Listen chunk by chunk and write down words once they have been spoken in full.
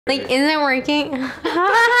Like, isn't it working?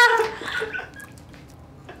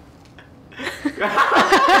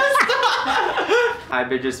 Hi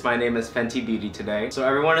bitches, my name is Fenty Beauty today. So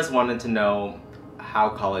everyone has wanted to know how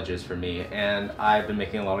college is for me, and I've been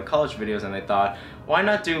making a lot of college videos, and I thought, why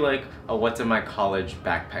not do like a what's in my college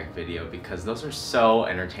backpack video, because those are so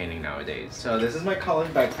entertaining nowadays. So this is my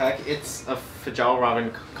college backpack. It's a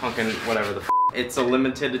Fjallraven Kanken whatever the f. It's a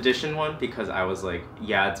limited edition one because I was like,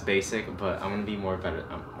 yeah, it's basic, but I'm gonna be more better,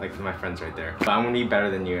 like my friends right there. But I'm gonna be better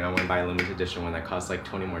than you, and I'm gonna buy a limited edition one that costs like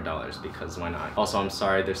 $20 more because why not? Also, I'm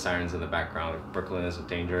sorry there's sirens in the background. Brooklyn is a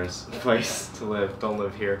dangerous place to live. Don't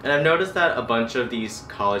live here. And I've noticed that a bunch of these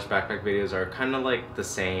college backpack videos are kind of like the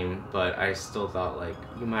same, but I still thought like,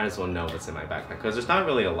 you might as well know what's in my backpack because there's not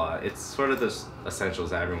really a lot. It's sort of the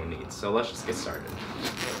essentials that everyone needs. So let's just get started.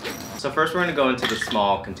 So first we're gonna go into the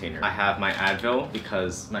small container. I have my Advil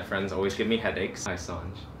because my friends always give me headaches. Hi,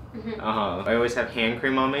 Sanj. I always have hand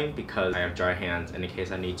cream on me because I have dry hands, and in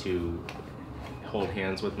case I need to hold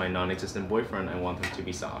hands with my non-existent boyfriend, I want them to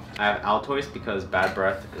be soft. I have Altoids because bad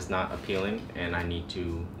breath is not appealing and I need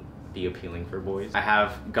to be appealing for boys. I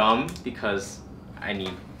have gum because I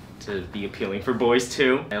need to be appealing for boys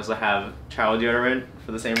too. I also have travel deodorant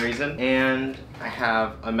for the same reason. And I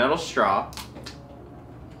have a metal straw.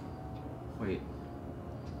 Wait.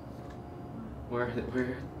 Where?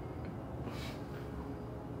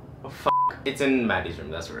 Oh, fuck. It's in Maddie's room,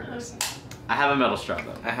 that's where it is. I have a metal straw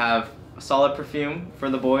though. I have a solid perfume for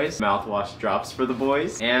the boys, mouthwash drops for the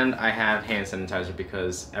boys, and I have hand sanitizer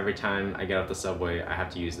because every time I get off the subway, I have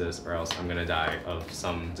to use this or else I'm gonna die of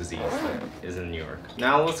some disease that is in New York.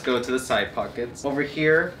 Now let's go to the side pockets. Over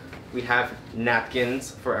here, we have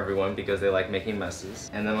napkins for everyone because they like making messes.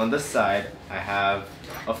 And then on this side, I have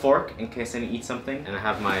a fork in case I need to eat something. And I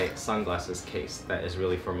have my sunglasses case that is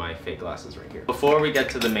really for my fake glasses right here. Before we get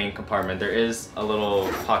to the main compartment, there is a little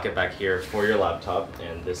pocket back here for your laptop.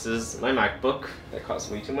 And this is my MacBook that costs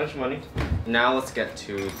way too much money. Now let's get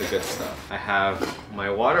to the good stuff. I have my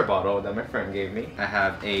water bottle that my friend gave me. I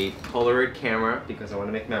have a Polaroid camera because I want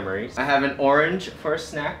to make memories. I have an orange for a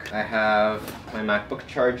snack. I have my MacBook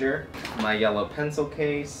charger, my yellow pencil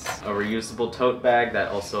case, a reusable tote bag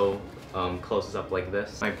that also closes up like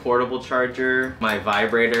this, my portable charger, my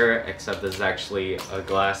vibrator, except this is actually a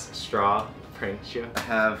glass straw. Pranked you. I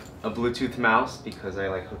have a Bluetooth mouse because I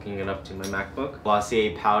like hooking it up to my MacBook.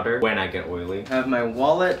 Glossier powder when I get oily. I have my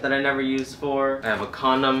wallet that I never use for. I have a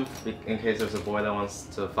condom in case there's a boy that wants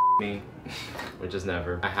to f me, which is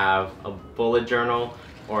never. I have a bullet journal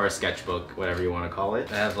or a sketchbook, whatever you want to call it.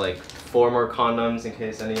 I have like 4 more condoms in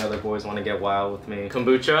case any other boys want to get wild with me.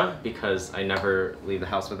 Kombucha, because I never leave the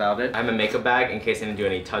house without it. I have a makeup bag in case I need to do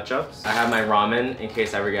any touch-ups. I have my ramen in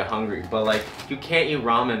case I ever get hungry. But like, you can't eat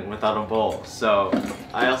ramen without a bowl. So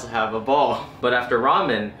I also have a bowl. But after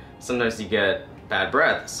ramen, sometimes you get bad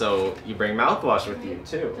breath. So you bring mouthwash with you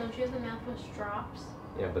too. Don't you have the mouthwash drops?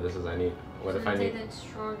 Yeah, but this is, I need, what if I need? It's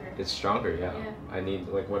stronger. It's stronger, yeah. I need,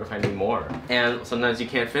 like, what if I need more? And sometimes you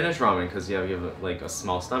can't finish ramen because you have like a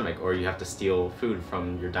small stomach, or you have to steal food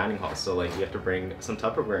from your dining hall. So like you have to bring some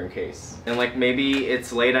Tupperware in case. And like maybe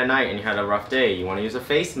it's late at night and you had a rough day. You want to use a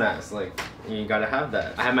face mask, like you gotta have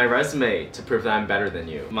that. I have my resume to prove that I'm better than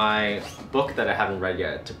you. My book that I haven't read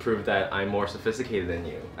yet to prove that I'm more sophisticated than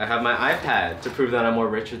you. I have my iPad to prove that I'm more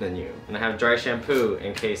richer than you. And I have dry shampoo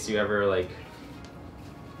in case you ever like,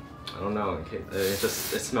 I don't know, it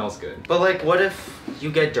smells good. But like, what if you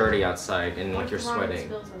get dirty outside and like you're sweating?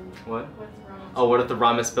 What? Oh, what if the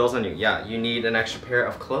ramen spills on you? Yeah, you need an extra pair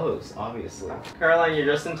of clothes, obviously. Caroline, you're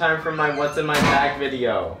just in time for my what's in my bag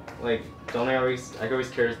video. Like, I always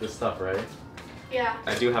carry this stuff, right? Yeah.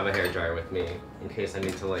 I do have a hairdryer with me in case I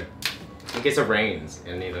need to like, in case it rains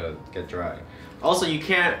and I need to get dry. Also, you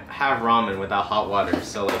can't have ramen without hot water,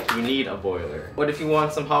 so like you need a boiler. What if you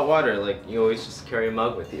want some hot water? Like you always just carry a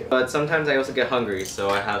mug with you. But sometimes I also get hungry, so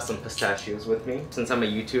I have some pistachios with me. Since I'm a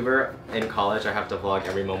YouTuber in college, I have to vlog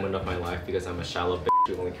every moment of my life because I'm a shallow bitch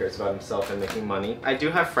who only cares about himself and making money. I do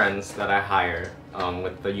have friends that I hire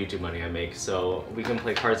with the YouTube money I make, so we can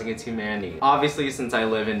play Cards Against Humanity. Obviously, since I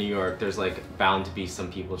live in New York, there's like bound to be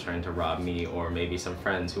some people trying to rob me, or maybe some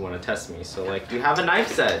friends who want to test me. So like, you have a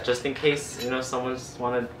knife set just in case, you know, someone's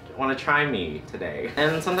want to try me today.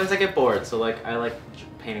 And sometimes I get bored, so like I like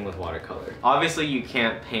painting with watercolor. Obviously, you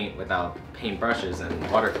can't paint without paint brushes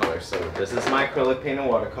and watercolor, so this is my acrylic paint and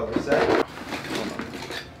watercolor set.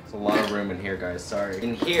 A lot of room in here, guys, sorry.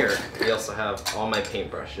 In here, we also have all my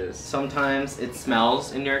paintbrushes. Sometimes it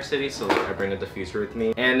smells in New York City, so like, I bring a diffuser with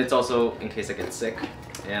me. And it's also in case I get sick.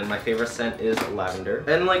 and my favorite scent is lavender.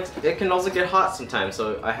 And like, it can also get hot sometimes,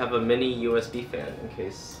 so I have a mini USB fan in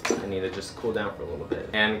case I need to just cool down for a little bit.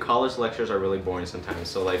 And college lectures are really boring sometimes,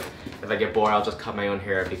 so like, if I get bored, I'll just cut my own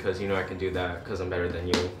hair because you know I can do that because I'm better than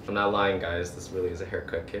you. I'm not lying, guys, this really is a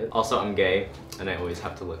haircut kit. Also, I'm gay, and I always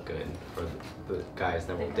have to look good for the guys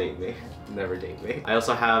that won't date me. Never date me. I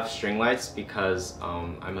also have string lights because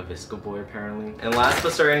I'm a visco boy apparently. And last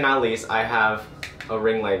but certainly not least, I have a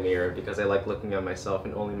ring light mirror because I like looking at myself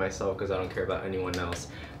and only myself because I don't care about anyone else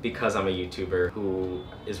because I'm a YouTuber who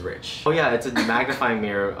is rich. Oh yeah, it's a magnifying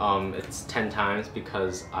mirror. It's 10 times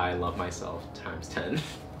because I love myself times 10.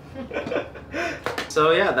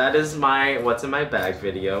 So yeah, that is my what's in my bag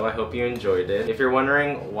video. I hope you enjoyed it. If you're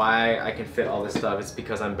wondering why I can fit all this stuff, it's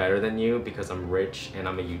because I'm better than you, because I'm rich and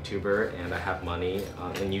I'm a YouTuber and I have money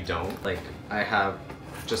and you don't. Like, I have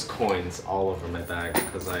just coins all over my bag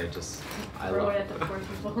because I Throw love it at the poor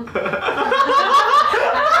people.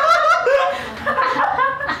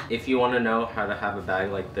 If you want to know how to have a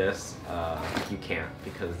bag like this, you can't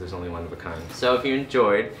because there's only one of a kind. So if you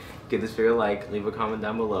enjoyed, give this video a like, leave a comment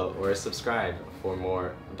down below, or subscribe for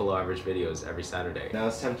more below average videos every Saturday. Now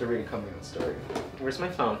it's time to read a coming out story. Where's my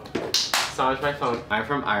phone? Where's my phone? I'm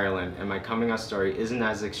from Ireland and my coming out story isn't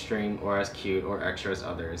as extreme or as cute or extra as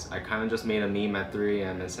others. I kind of just made a meme at 3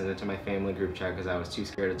 AM and sent it to my family group chat because I was too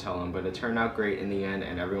scared to tell them, but it turned out great in the end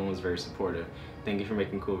and everyone was very supportive. Thank you for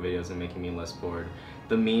making cool videos and making me less bored.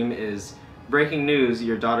 The meme is, breaking news,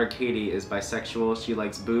 your daughter Katie is bisexual, she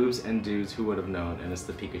likes boobs and dudes, who would have known, and it's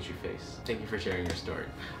the Pikachu face. Thank you for sharing your story.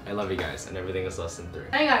 I love you guys, and everything is less than 3.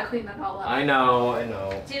 I gotta clean that all up. I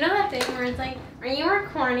know. Do you know that thing where it's like, are you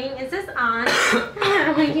recording? Is this on?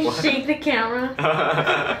 When you shake the camera.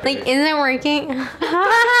 Like, is it working?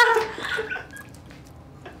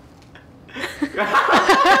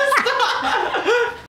 Stop!